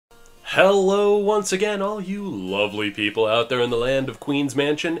Hello once again, all you lovely people out there in the land of Queen's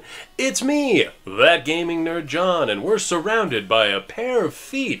Mansion. It's me, that gaming nerd John, and we're surrounded by a pair of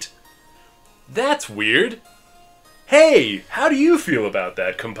feet. That's weird. Hey, how do you feel about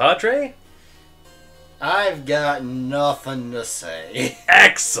that, compadre? I've got nothing to say.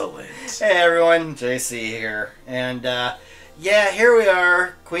 Excellent. Hey everyone, JC here. And yeah, here we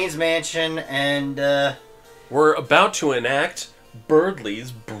are, Queen's Mansion, and we're about to enact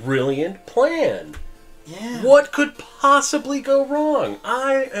Birdley's brilliant plan. Yeah. What could possibly go wrong?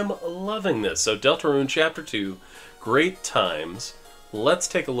 I am loving this. So Deltarune Chapter 2, great times. Let's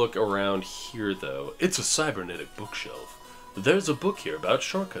take a look around here, though. It's a cybernetic bookshelf. There's a book here about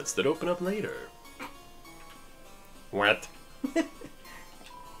shortcuts that open up later. What?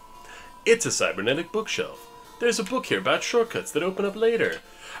 It's a cybernetic bookshelf. There's a book here about shortcuts that open up later.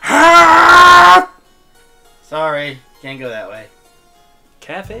 Sorry, can't go that way.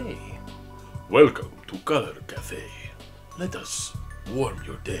 Cafe. Welcome to Color Cafe. Let us warm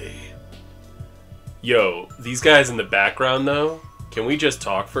your day. Yo, these guys in the background, though, can we just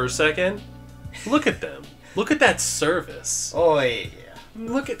talk for a second? Look at them. Look at that service. Oh yeah.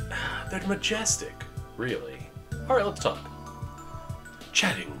 Look at... they're majestic. Really. Alright, let's talk.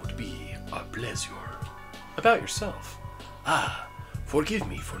 Chatting would be our pleasure. About yourself. Forgive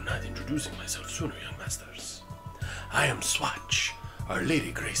me for not introducing myself sooner, young masters. I am Swatch, Our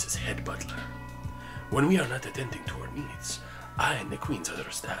Lady Grace's head butler. When we are not attending to our needs, I and the Queen's other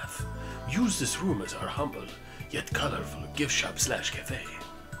staff use this room as our humble yet colorful gift shop / cafe.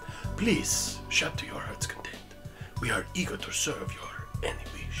 Please shop to your heart's content. We are eager to serve your any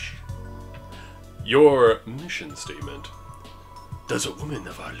wish. Your mission statement. Does a woman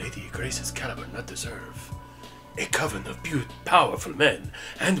of Our Lady Grace's caliber not deserve a coven of powerful men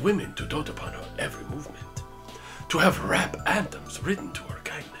and women to dote upon her every movement? To have rap anthems written to her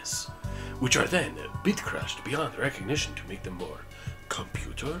kindness, which are then bit-crushed beyond recognition to make them more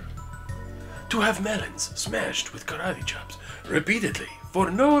computer? To have melons smashed with karate chops repeatedly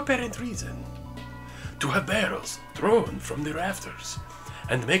for no apparent reason? To have barrels thrown from the rafters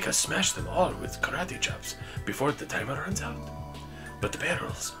and make us smash them all with karate chops before the timer runs out? But the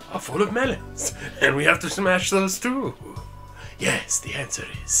barrels are full of melons, and we have to smash those too. Yes, the answer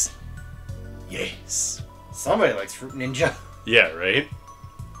is yes. Somebody likes Fruit Ninja. Yeah, right?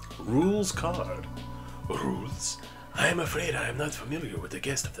 Rules card. Rules? I am afraid I am not familiar with the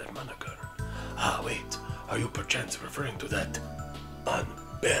guest of that moniker. Wait. Are you perchance referring to that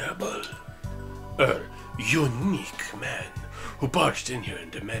unbearable, unique man who barged in here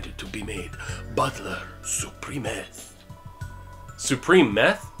and demanded to be made Butler Supremeth? Supreme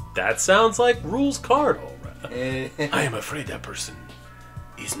Meth? That sounds like Rules card, alright. I am afraid that person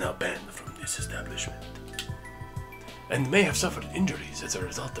is now banned from this establishment, and may have suffered injuries as a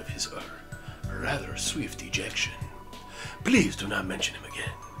result of his rather swift ejection. Please do not mention him again.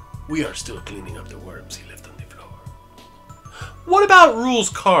 We are still cleaning up the worms he left on the floor. What about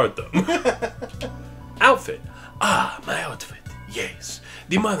Rules card, though? Outfit. My outfit. Yes,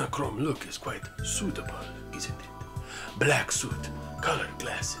 the monochrome look is quite suitable, isn't it? Black suit, colored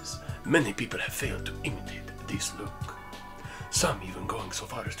glasses. Many people have failed to imitate this look. Some even going so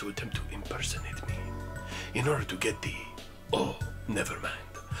far as to attempt to impersonate me in order to get the, never mind,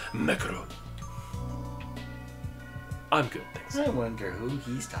 macro. I'm good, thanks. I wonder who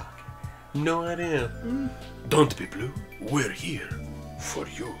he's talking. No idea. Don't be blue. We're here for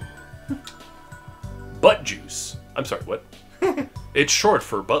you. Butt juice. I'm sorry, what? It's short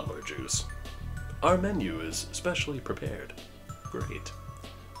for butler juice. Our menu is specially prepared. Great.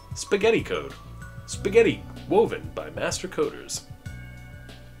 Spaghetti code. Spaghetti woven by master coders.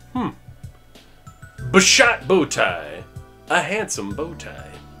 Bashat bow tie. A handsome bow tie.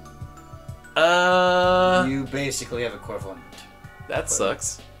 You basically have equivalent. That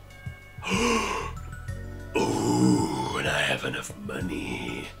sucks. Ooh, and I have enough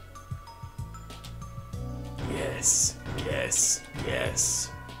money. Yes, yes,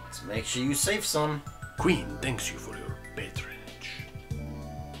 yes. So make sure you save some. Queen thanks you for your patronage.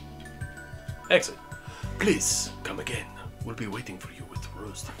 Exit. Please come again. We'll be waiting for you with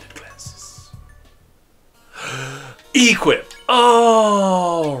rose-tinted glasses. Equip.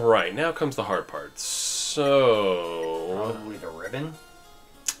 All right, now comes the hard part. So Probably the ribbon.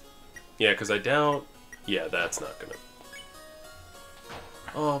 yeah, because I doubt. Yeah, that's not gonna.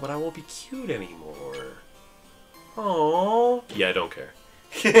 Oh, but I won't be cute anymore. Oh. Yeah, I don't care.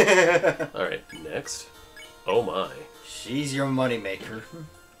 Alright, next. Oh my. She's your moneymaker.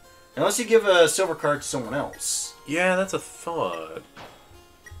 Unless you give a silver card to someone else. Yeah, that's a thought.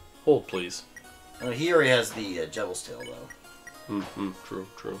 Hold, please. He already has the Devil's Tail, though. True,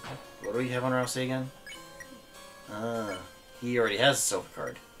 true. What do we have on Rouse again? He already has a silver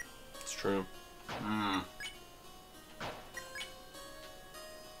card. It's true.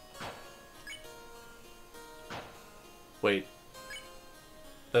 Wait.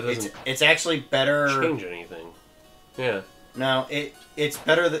 That doesn't It's actually better. change anything. Yeah. No, it's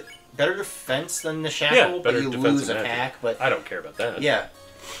better defense than the shackle, Yeah, but better you defense lose than attack. But I don't care about that. yeah,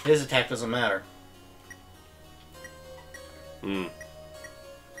 his attack doesn't matter.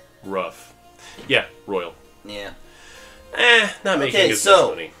 Rough. Yeah, royal. Yeah. Not making Okay, as so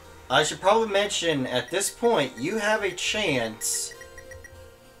much money. I should probably mention at this point you have a chance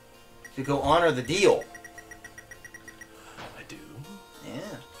to go honor the deal. I do.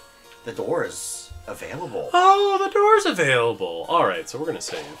 Yeah, the door is available. Oh, the door's available. Alright, so we're gonna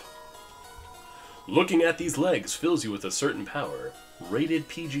save. Looking at these legs fills you with a certain power. Rated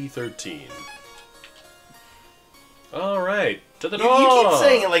PG-13. Alright, to the door! You keep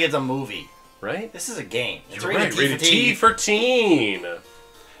saying it like it's a movie. Right? This is a game. It's You're rated right, rated T T for teen.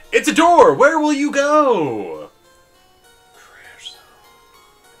 It's a door! Where will you go? Trash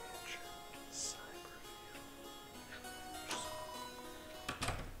zone.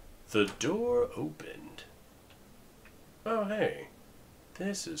 The door opened. Oh, hey.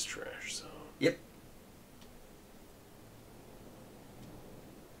 This is Trash Zone. Yep.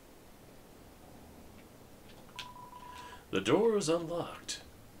 The door is unlocked.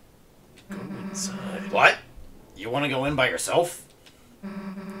 Go inside. What? You want to go in by yourself?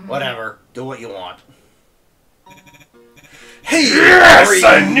 Whatever. Do what you want. Hey! Yes!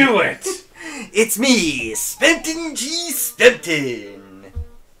 I knew it! It's me, Spenton G. Spenton.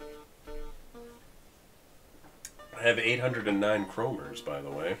 I have 809 chromers, by the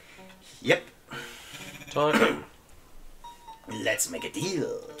way. Yep. Talking. Let's make a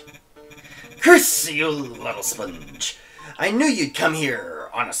deal. Chris, you little sponge. I knew you'd come here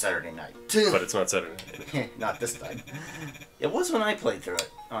on a Saturday night. But it's not Saturday. Not this time. It was when I played through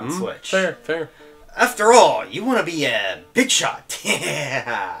it on Switch. Fair, fair. After all, you want to be a big shot.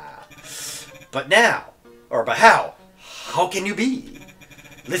 But how? How can you be?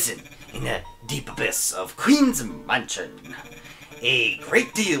 Listen, in the deep abyss of Queen's Mansion, a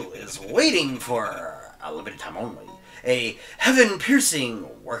great deal is waiting for a limited time only. A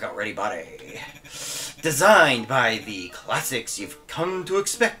heaven-piercing, workout-ready body. Designed by the classics you've come to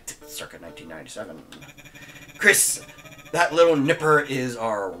expect, circa 1997. Chris, that little nipper is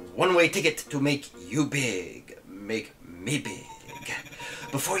our one-way ticket to make you big. Make me big.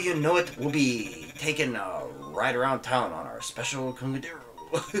 Before you know it, we'll be taking a ride around town on our special conundrum.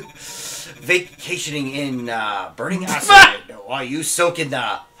 Vacationing in burning acid while you soak in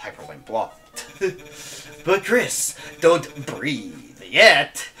the hyperlink blood. But Chris, don't breathe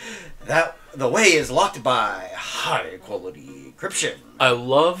yet. The way is locked by high-quality encryption. I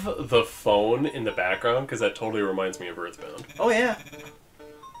love the phone in the background because that totally reminds me of Earthbound. Oh yeah.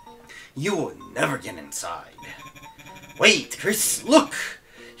 You will never get inside. Wait, Chris, look!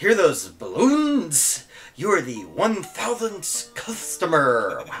 Hear those balloons? You are the 1000th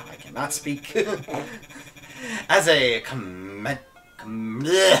customer. Wow, I cannot speak. As a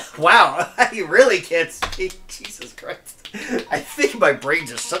wow, I really can't speak. Jesus Christ. I think my brain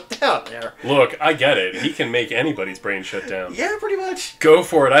just shut down there. Look, I get it. He can make anybody's brain shut down. Yeah, pretty much. Go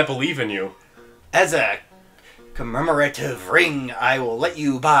for it. I believe in you. As a commemorative ring, I will let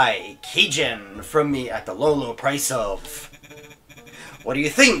you buy Cajun from me at the low, low price of... What do you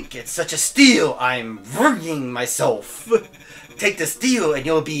think? It's such a steal. I'm worrying myself. Take the steal and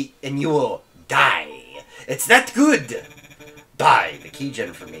you will die. It's that good. Buy the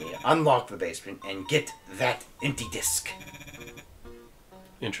Keygen for me, unlock the basement, and get that empty disc.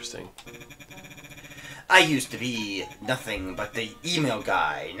 Interesting. I used to be nothing but the email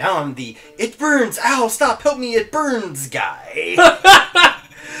guy. Now I'm the it burns, ow, stop, help me, it burns guy.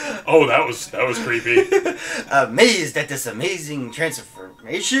 Oh, that was creepy. Amazed at this amazing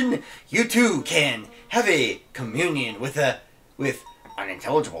transformation, you too can have a communion with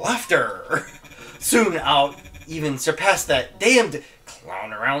unintelligible laughter. Soon I'll even surpass that damned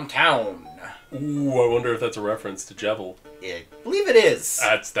clown around town. Ooh, I wonder if that's a reference to Jevil. I believe it is.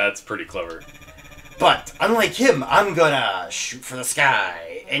 That's pretty clever. But unlike him, I'm gonna shoot for the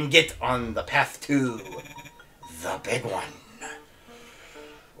sky and get on the path to the big one.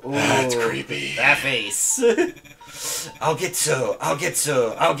 Ooh, that's creepy. That face. I'll get so.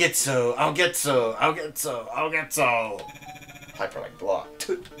 Hyperlink blocked.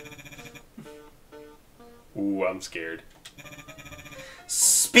 Ooh, I'm scared.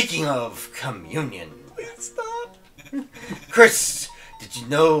 Speaking of communion. Stop. Chris, did you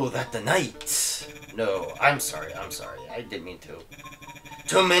know that the night No, I'm sorry. I didn't mean to.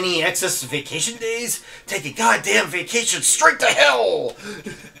 Too many excess vacation days? Take a goddamn vacation straight to hell!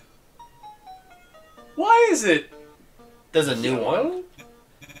 Why is it? There's a new Yellow? one.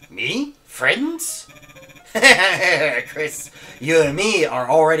 Me? Friends? Chris, you and me are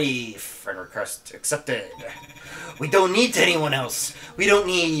already friend request accepted. We don't need anyone else. We don't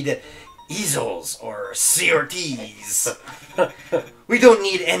need easels or CRTs. We don't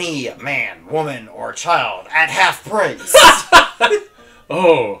need any man, woman, or child at half price.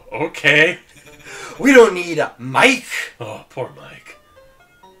 Oh, okay. We don't need Mike. Oh, poor Mike.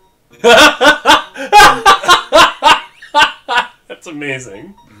 That's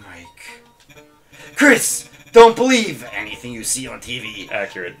amazing. Mike. Chris, don't believe anything you see on TV.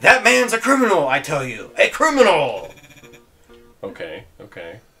 Accurate. That man's a criminal, I tell you. A criminal! Okay.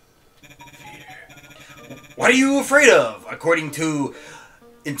 What are you afraid of, according to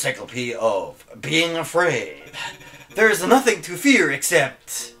Encyclopedia of Being Afraid? There's nothing to fear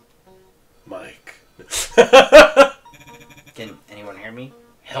except... Mike. Can anyone hear me?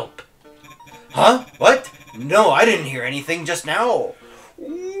 Help. Huh? What? No, I didn't hear anything just now. Ooh,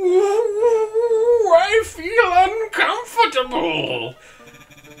 I feel uncomfortable.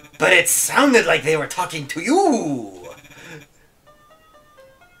 But it sounded like they were talking to you.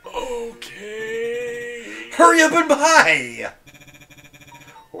 Okay. Hurry up and buy.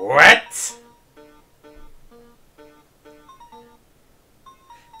 What?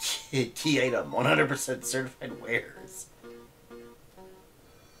 Key item, 100% certified wares.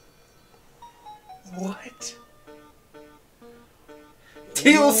 What?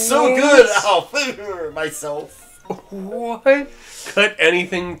 Feels so good, I'll figure myself. What? Cut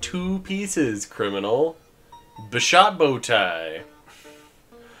anything to pieces, criminal. Bishop bow tie.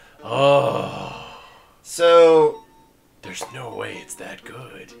 Oh. So, There's no way it's that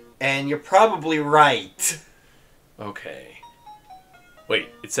good. and you're probably right. Okay. Wait,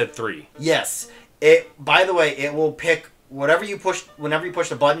 it said 3. Yes. By the way, it will pick whatever you push. Whenever you push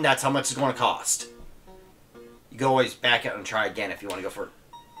the button, that's how much it's going to cost. You can always back out and try again if you want to go for.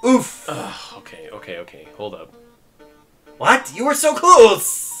 Oof. Okay. Hold up. What? You were so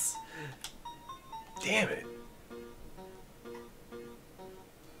close. Damn it.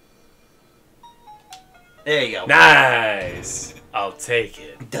 There you go. Nice. I'll take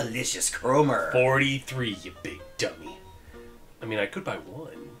it. Delicious Cromer. 43, you big dummy. I mean, I could buy 1.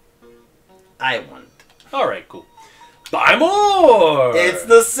 I want. Alright, cool. Buy more! It's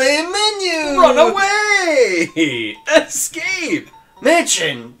the same menu. Run away! Escape!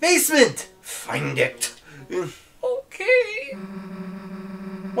 Mansion. Basement. Find it. Okay.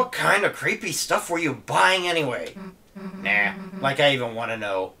 What kind of creepy stuff were you buying anyway? Nah, like I even want to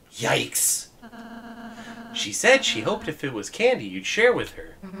know. Yikes. She said she hoped if it was candy you'd share with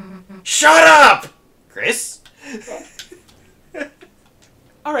her. Shut up! Chris?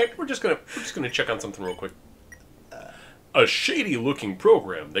 Alright, we're just gonna check on something real quick. A shady-looking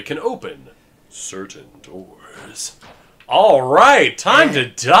program that can open certain doors. Alright, time to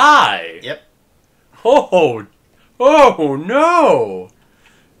die! Yep. Oh no!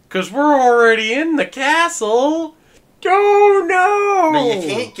 'Cause we're already in the castle! Oh no! But you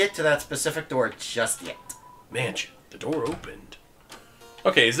can't get to that specific door just yet. Mansion, the door opened.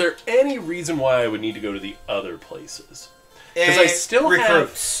 Okay, is there any reason why I would need to go to the other places? Because I still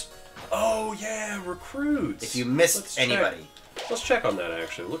recruits. Oh yeah, recruits. If you missed Let's check. anybody. Let's check on that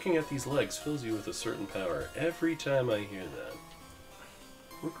actually. Looking at these legs fills you with a certain power every time I hear that.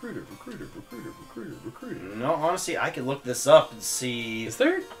 Recruiter. No, honestly, I could look this up and see. Is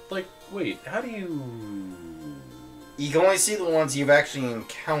there, like, wait, how do you... You can only see the ones you've actually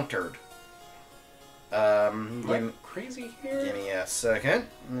encountered. Am I crazy here? Give me a second.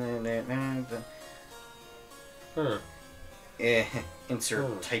 Huh.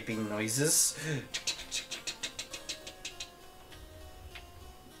 Insert typing noises.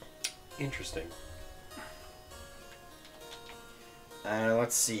 Interesting.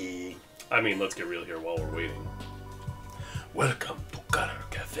 Let's see. I mean, let's get real here while we're waiting. Welcome to Color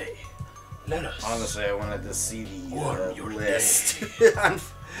Cafe. Let us... Honestly, I wanted to see the warm your list.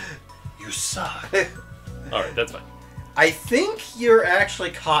 You suck. Alright, that's fine. I think you're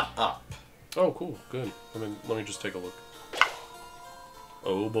actually caught up. Oh, cool. Good. Let me just take a look.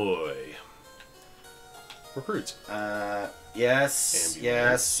 Oh, boy. Recruits. Yes,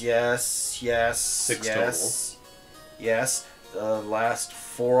 Ambulance. yes. 6 Yes. The last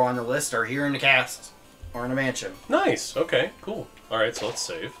 4 on the list are here in the cast. Or in the mansion. Nice. Okay, cool. Alright, so let's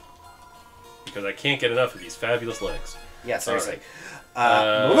save. Because I can't get enough of these fabulous legs. Yeah, seriously.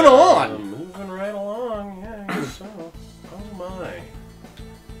 Right. Moving on! Moving right along. Yeah, I guess so. Oh, my.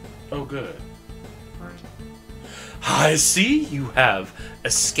 Oh, good. I see you have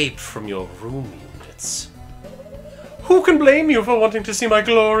escaped from your room units. Who can blame you for wanting to see my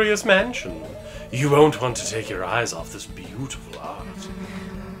glorious mansion? You won't want to take your eyes off this beautiful art.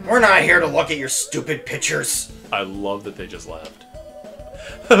 We're not here to look at your stupid pictures. I love that they just laughed.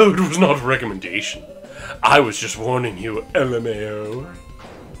 Oh, it was not a recommendation. I was just warning you, LMAO.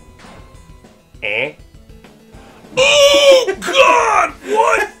 Eh? Oh, God!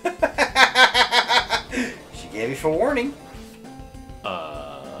 What? She gave you for warning.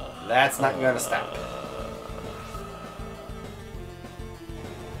 That's not gonna stop.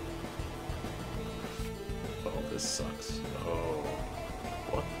 Oh, this sucks. Oh.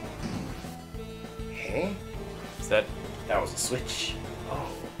 What? Eh? Is that... That was a switch.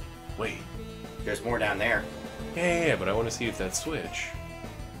 Oh. Wait. There's more down there. Yeah, but I want to see if that switch...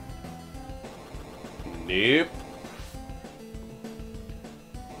 Nope.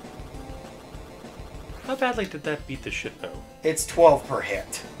 How badly did that beat the shit out? It's 12 per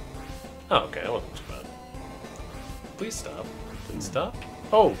hit. Oh, okay, that wasn't too bad. Please stop. Please stop.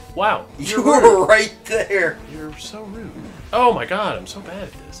 Oh, wow. You were right there. You're so rude. Oh my god, I'm so bad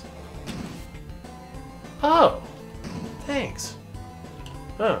at this. Oh. Thanks.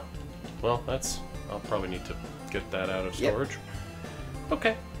 Oh. Well, that's... I'll probably need to get that out of storage. Yep.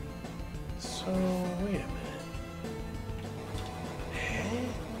 Okay. So, wait a minute.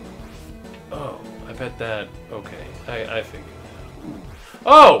 Oh, I bet that... Okay, I figured it out.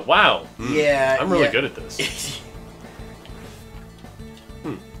 Oh, wow! Yeah, I'm really good at this.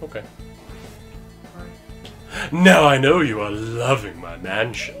 Okay. Now I know you are loving my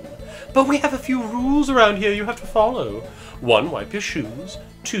mansion. But we have a few rules around here you have to follow. 1, wipe your shoes.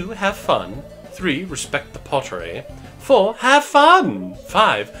 2, have fun. 3, respect the pottery. 4, have fun.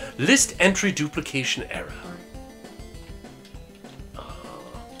 5, list entry duplication error.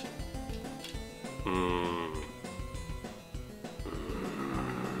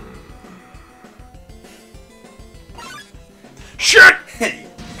 Shit!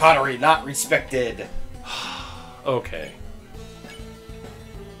 Pottery not respected. Okay.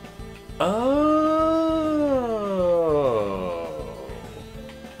 Oh.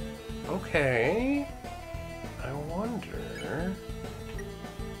 Okay. I wonder...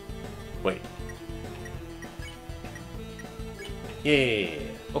 Wait. Yeah.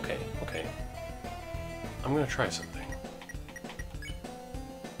 Okay, okay. I'm gonna try something.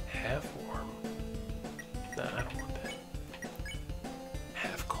 Half warm. Nah, I don't want that.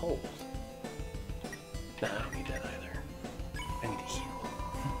 Half cold. Nah, I don't need that either. I need to heal.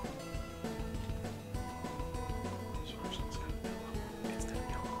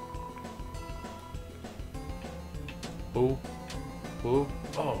 Oh. Oh.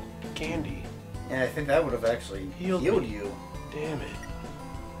 Oh, candy. Yeah, I think that would have actually healed you. Damn it.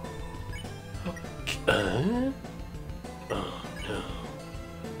 Okay. Oh, no.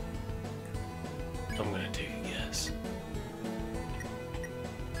 I'm gonna take a guess.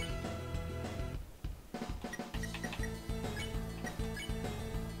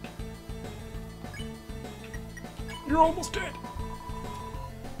 You're almost dead.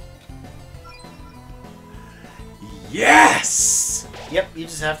 Yes! Yep, you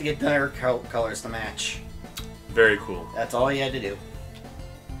just have to get their colors to match. Very cool. That's all you had to do.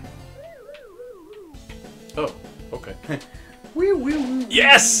 Oh, okay. Wee wee wee.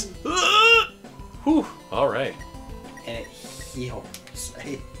 Yes! Whew, alright. And it heals.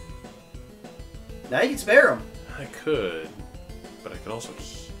 Now you can spare them. I could, but I could also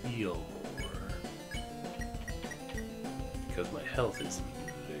heal more. Because my health is low.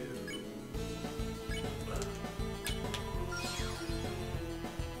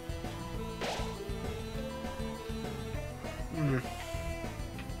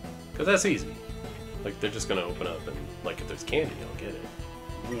 Because that's easy. Like, they're just gonna open up and, like, if there's candy, I'll get it.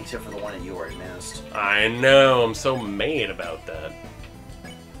 Except for the one that you already missed. I know, I'm so mad about that.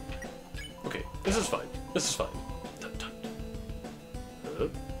 Okay, this is fine. This is fine. Tut, tut. Huh?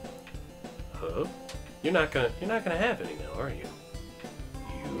 Huh? You're not gonna have any now, are you?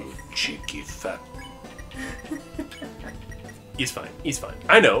 You cheeky fat. He's fine. He's fine.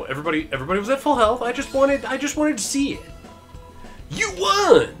 I know. Everybody was at full health. I just wanted to see it. You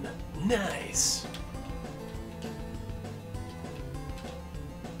won. Nice.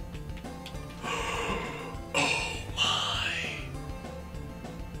 Oh my.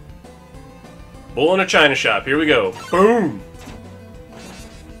 Bull in a china shop. Here we go. Boom.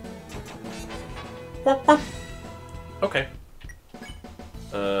 Okay.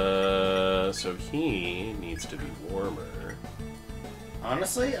 So he needs to be warmer.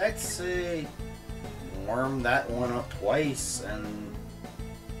 Honestly, I'd say warm that one up twice and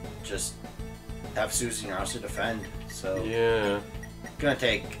just have Susan also defend. So Yeah. it's gonna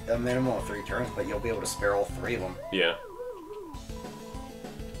take a minimum of 3 turns, but you'll be able to spare all 3 of them. Yeah.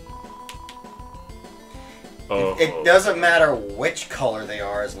 Oh. It doesn't matter which color they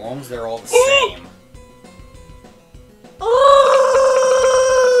are, as long as they're all the same.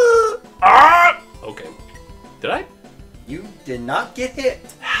 Ah! Okay. Did I? You did not get hit.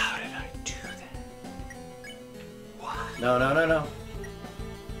 How did I do that? No, no, no, no.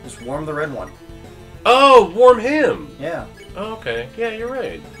 Just warm the red one. Oh, warm him. Yeah, Oh, okay. Yeah, you're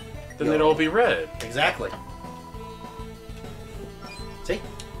right. Then Yo. they'd all be red. exactly. See?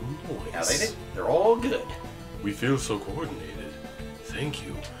 Nice. Now they're all good. We feel so coordinated. Thank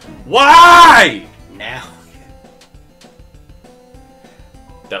you. Why? Now.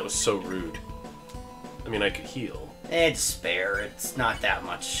 That was so rude. I mean, I could heal. It's spare. It's not that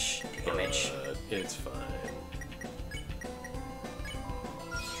much damage. But it's fine.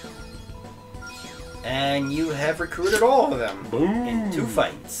 And you have recruited all of them Boom. in 2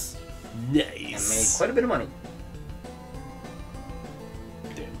 fights. And made Nice. quite a bit of money.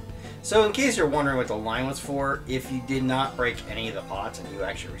 Damn. So in case you're wondering what the line was for, if you did not break any of the pots and you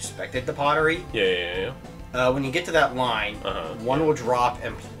actually respected the pottery, Yeah. when you get to that line, Uh-huh. one will drop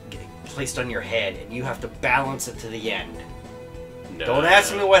and get placed on your head, and you have to balance it to the end. No. Don't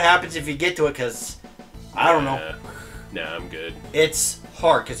ask me what happens if you get to it, because I don't know. Nah, I'm good. It's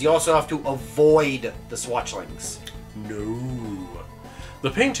hard, because you also have to avoid the swatchlings. No. The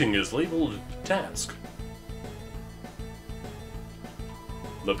painting is labeled task.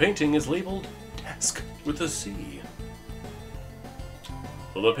 The painting is labeled task with a C.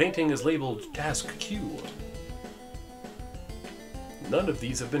 The painting is labeled task Q. None of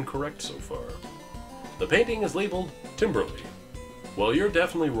these have been correct so far. The painting is labeled Timberly. Well, you're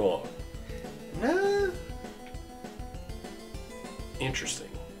definitely wrong. No. Interesting.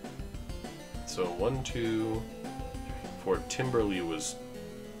 So 1, 2, 4. Timberly was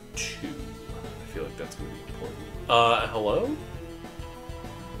 2. I feel like that's going to be important. Hello?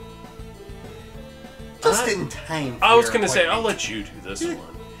 Just in time for I was your going to say, I'll appointment. let you do this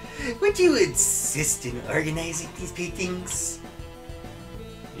one. Would you insist in organizing these paintings?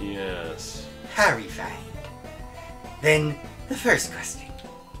 Yes. Very fine. Then, the first question.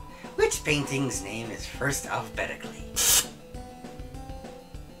 Which painting's name is first alphabetically?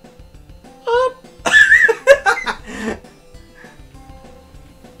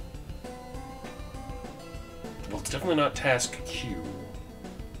 Well, it's definitely not task Q.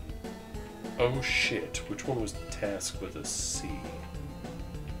 Oh shit, which one was task with a C?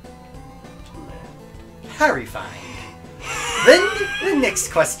 Very fine. Then, the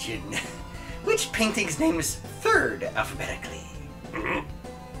next question. Which painting's name is third alphabetically?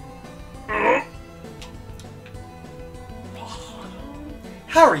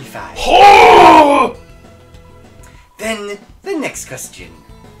 Very fine. Then, the next question.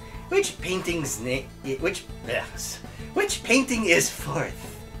 Which painting's name... Which painting is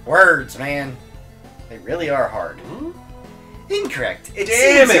fourth? Words, man. They really are hard. Incorrect. It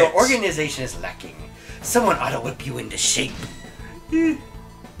Damn seems your it. organization is lacking. Someone ought to whip you into shape.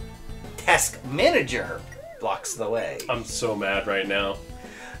 Task manager blocks the way. I'm so mad right now.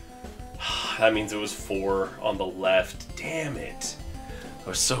 That means it was 4 on the left. Damn it. I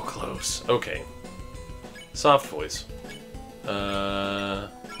was so close. Okay. Soft voice.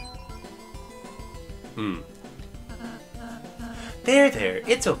 There.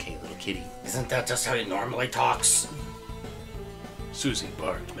 It's okay, little kitty. Isn't that just how he normally talks? Susie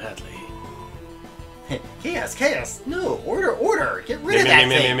barked madly. Chaos. No, order. Get rid of that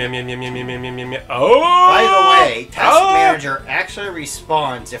thing. Oh! By the way, Task Manager actually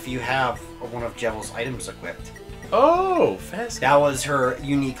responds if you have one of Jevel's items equipped. Oh, fascinating. That was her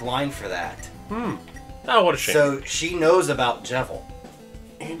unique line for that. Oh, what a shame. So she knows about Jevel.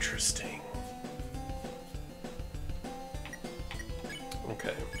 Interesting.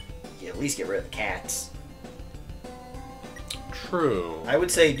 Okay. You at least get rid of the cats. True. I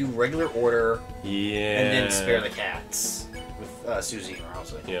would say do regular order Yeah. and then spare the cats with Susie and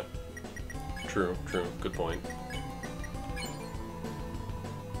Rousey. Yeah. True. Good point.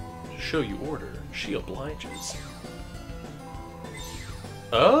 To show you order, she obliges.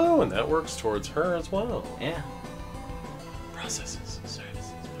 Oh, and that works towards her as well. Yeah. Processes,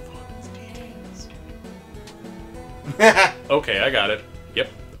 services, performance, details. Okay, I got it. Yep.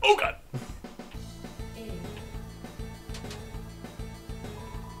 Oh, God.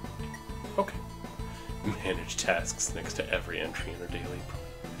 Okay. Manage tasks next to every entry in her daily.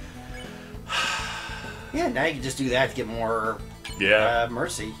 Yeah, now you can just do that to get more Yeah.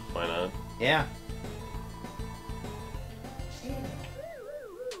 mercy. Why not? Yeah.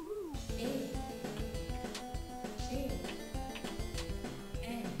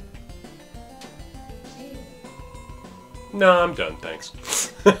 No, I'm done, thanks.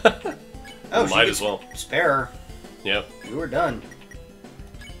 Oh, might as well. Spare. Yep. You were done.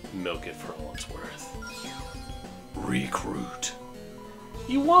 Milk it for all it's worth. Recruit.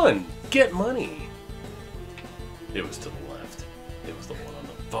 You won. Get money. It was to the left. It was the one on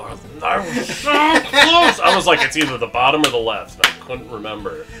the far left. I was so close. I was like, it's either the bottom or the left, and I couldn't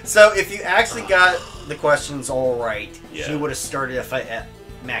remember. So if you actually got the questions all right, Yeah. he would have started a fight at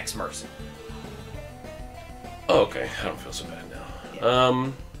max mercy. Oh, okay. I don't feel so bad now.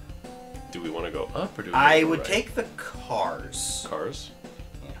 Yeah. Do we want to go up or do we I go would right? take the cars. Cars?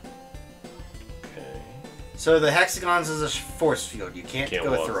 Yeah. Okay. So the hexagons is a force field. You can't go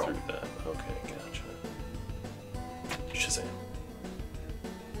walk through through them. that. Okay, gotcha. Shazam.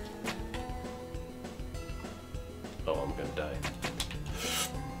 Oh, I'm gonna die.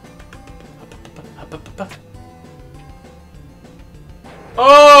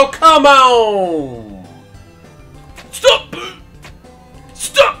 Oh, come on! Stop!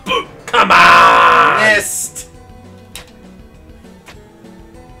 Stop! Come on! Missed.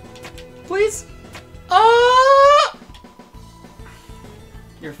 Please? Oh!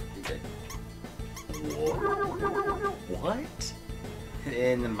 You're good. What?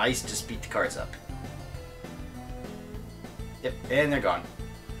 And the mice just beat the cars up. Yep, and they're gone.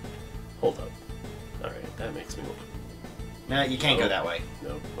 Hold up. Alright, that makes me... No, you can't go that way.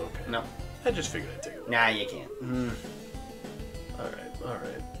 Nope, okay. No. I just figured I'd take it. Nah, you can't.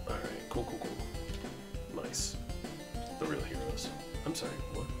 Alright. Cool. Nice. The real heroes. I'm sorry,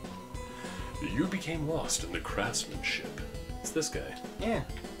 what? You became lost in the craftsmanship. It's this guy. Yeah.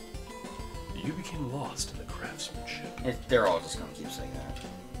 You became lost in the craftsmanship. They're all just gonna keep saying that.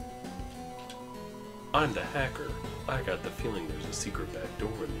 I'm the hacker. I got the feeling there's a secret back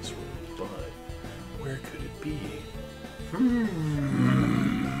door in this room nearby. Where could it be?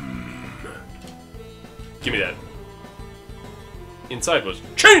 Give me that. Inside was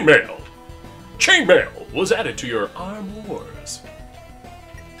chainmail! Chainmail was added to your armors.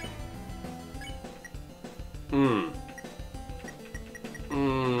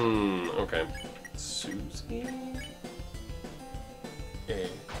 Okay. Susie?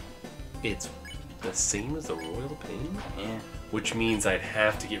 It's the same as the royal pin? Yeah. Which means I'd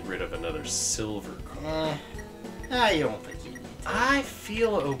have to get rid of another silver card. You don't think you need to. I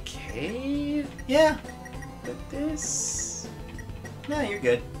feel okay Yeah. with this. No, you're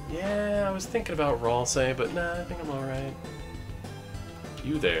good. Yeah, I was thinking about Ralsei, but nah, I think I'm alright.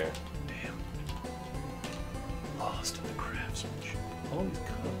 You there. Damn. Lost in the craftsmanship. All these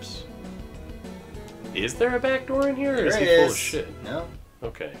cups. Is there a back door in here, or is he full of shit? No.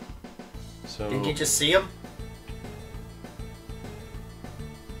 Okay. So... Didn't you just see him?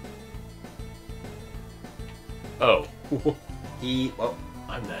 Oh. Well,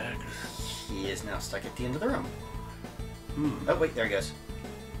 I'm the hacker. he is now stuck at the end of the room. Oh, wait, there he goes.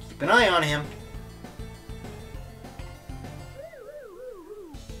 Keep an eye on him.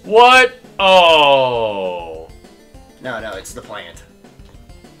 What? Oh. No, it's the plant.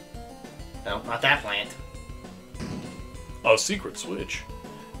 No, not that plant. A secret switch.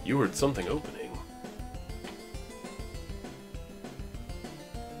 You heard something opening.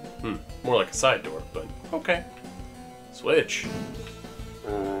 More like a side door, but okay. Switch.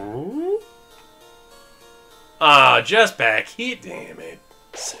 Ah, just back here, damn it.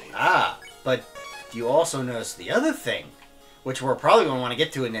 Same. But you also notice the other thing, which we're probably going to want to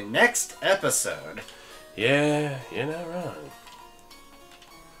get to in the next episode. Yeah, you're not wrong.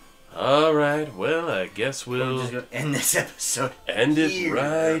 Alright, well, I guess We're we'll just going to end this episode. end it here.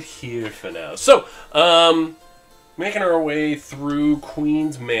 right here for now. So, making our way through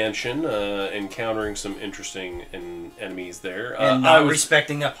Queen's Mansion, encountering some interesting enemies there. And not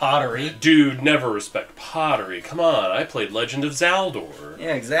respecting the pottery. Dude, never respect pottery. Come on, I played Legend of Zaldor.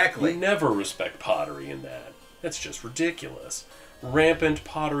 Yeah, exactly. We never respect pottery in that. That's just ridiculous. Rampant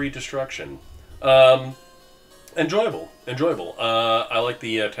pottery destruction. Enjoyable. I like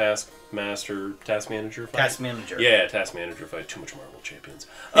the task manager fight. Task manager. Yeah, task manager fight. Too much Marvel Champions.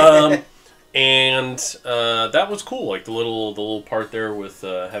 And that was cool. Like the little part there with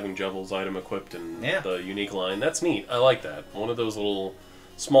having Jevils item equipped and the unique line. That's neat. I like that. One of those little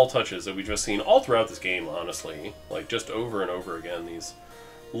small touches that we've just seen all throughout this game, honestly. Like just over and over again, these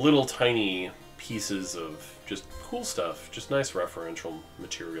little tiny pieces of just cool stuff. Just nice referential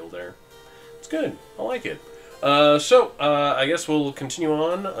material there. It's good. I like it. So I guess we'll continue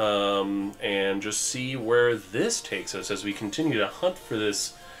on and just see where this takes us as we continue to hunt for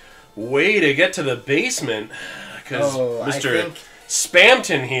this way to get to the basement. Because I think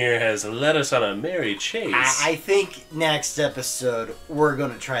Spamton here has led us on a merry chase. I think next episode we're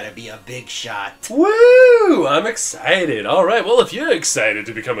gonna try to be a big shot. Woo! I'm excited. All right, well, if you're excited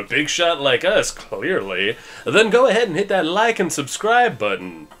to become a big shot like us, clearly, then go ahead and hit that like and subscribe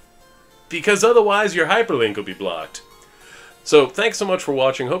button. Because otherwise your hyperlink will be blocked. So, thanks so much for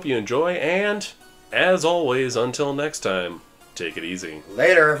watching. Hope you enjoy, and, as always, until next time, take it easy.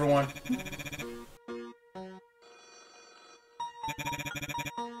 Later, everyone.